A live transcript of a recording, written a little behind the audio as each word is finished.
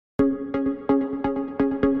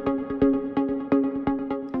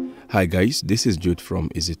Hi guys, this is Jude from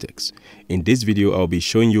EasyTechs. In this video, I'll be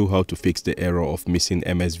showing you how to fix the error of missing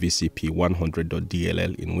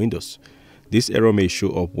msvcp100.dll in Windows. This error may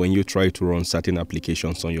show up when you try to run certain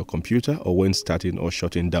applications on your computer or when starting or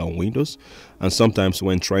shutting down Windows, and sometimes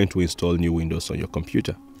when trying to install new Windows on your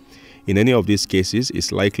computer. In any of these cases,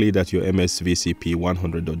 it's likely that your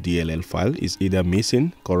msvcp100.dll file is either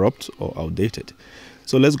missing, corrupt, or outdated.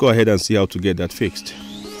 So let's go ahead and see how to get that fixed.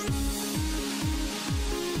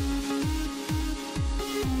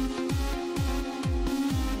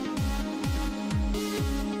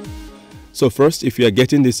 So first, if you are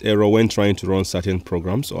getting this error when trying to run certain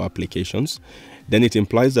programs or applications, then it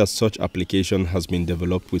implies that such application has been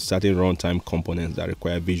developed with certain runtime components that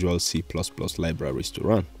require Visual C++ libraries to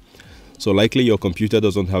run. So likely your computer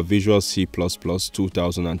doesn't have Visual C++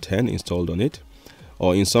 2010 installed on it,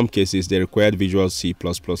 or in some cases the required Visual C++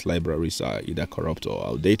 libraries are either corrupt or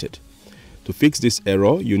outdated. To fix this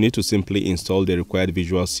error, you need to simply install the required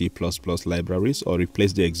Visual C++ libraries or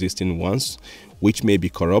replace the existing ones, which may be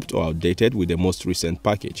corrupt or outdated, with the most recent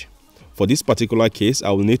package. For this particular case, I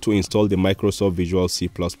will need to install the Microsoft Visual C++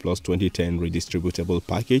 2010 redistributable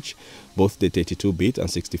package, both the 32-bit and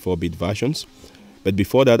 64-bit versions. But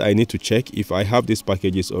before that, I need to check if I have these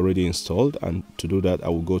packages already installed, and to do that, I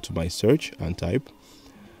will go to my search and type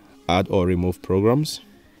Add or Remove Programs.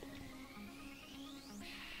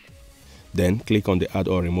 Then click on the Add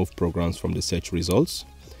or Remove Programs from the search results.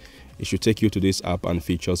 It should take you to this App and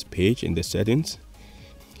Features page in the settings.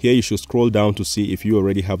 Here you should scroll down to see if you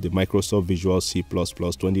already have the Microsoft Visual C++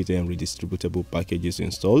 2010 redistributable packages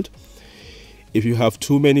installed. If you have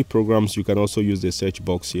too many programs, you can also use the search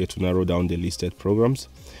box here to narrow down the listed programs.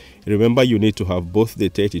 Remember, you need to have both the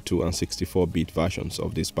 32 and 64-bit versions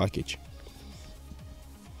of this package.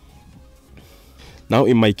 Now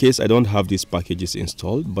in my case, I don't have these packages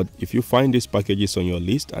installed, but if you find these packages on your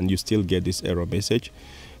list and you still get this error message,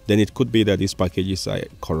 then it could be that these packages are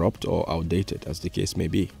corrupt or outdated, as the case may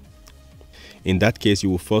be. In that case, you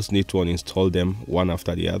will first need to uninstall them one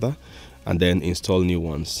after the other and then install new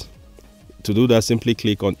ones. To do that, simply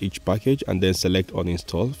click on each package and then select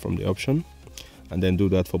uninstall from the option, and then do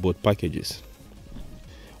that for both packages.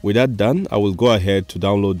 With that done, I will go ahead to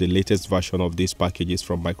download the latest version of these packages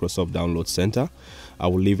from Microsoft Download Center. I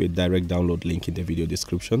will leave a direct download link in the video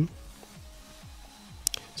description.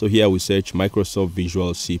 So here we search Microsoft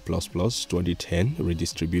Visual C++ 2010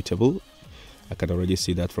 redistributable. I can already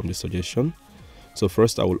see that from the suggestion. So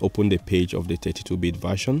first I will open the page of the 32-bit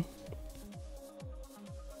version.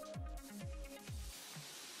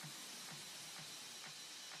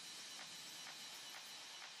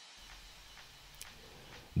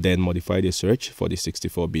 Then modify the search for the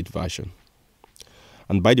 64-bit version.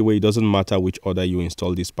 And by the way, it doesn't matter which order you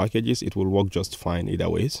install these packages, it will work just fine either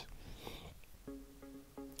ways.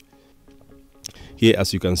 Here,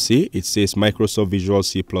 as you can see, it says Microsoft Visual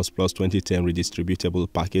C++ 2010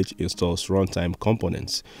 redistributable package installs runtime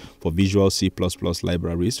components for Visual C++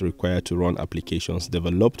 libraries required to run applications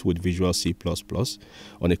developed with Visual C++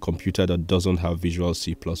 on a computer that doesn't have Visual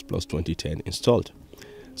C++ 2010 installed.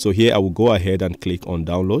 So here I will go ahead and click on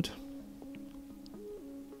download.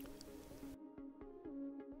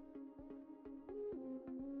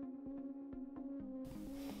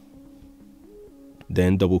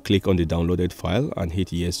 Then double click on the downloaded file and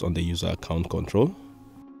hit yes on the user account control.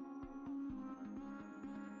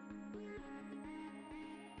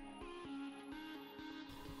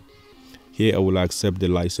 Here I will accept the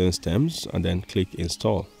license terms and then click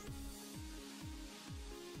install.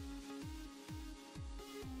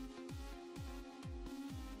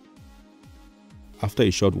 After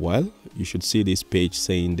a short while, you should see this page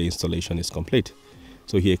saying the installation is complete.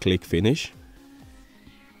 So here click finish.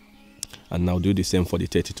 And now do the same for the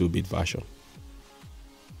 32-bit version.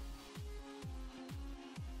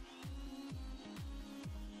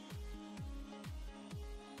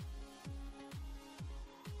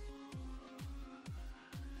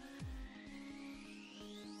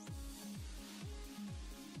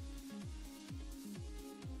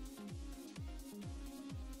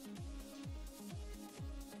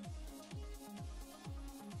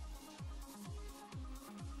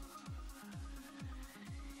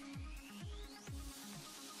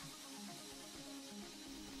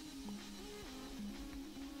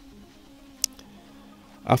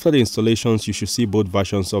 After the installations, you should see both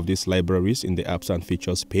versions of these libraries in the Apps and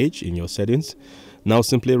Features page in your settings. Now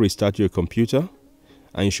simply restart your computer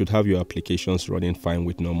and you should have your applications running fine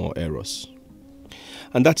with no more errors.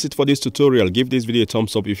 And that's it for this tutorial. Give this video a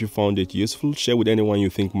thumbs up if you found it useful. Share with anyone you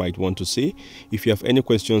think might want to see. If you have any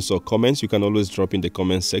questions or comments, you can always drop in the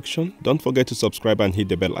comment section. Don't forget to subscribe and hit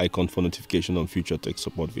the bell icon for notification on future tech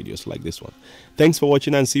support videos like this one. Thanks for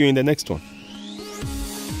watching and see you in the next one.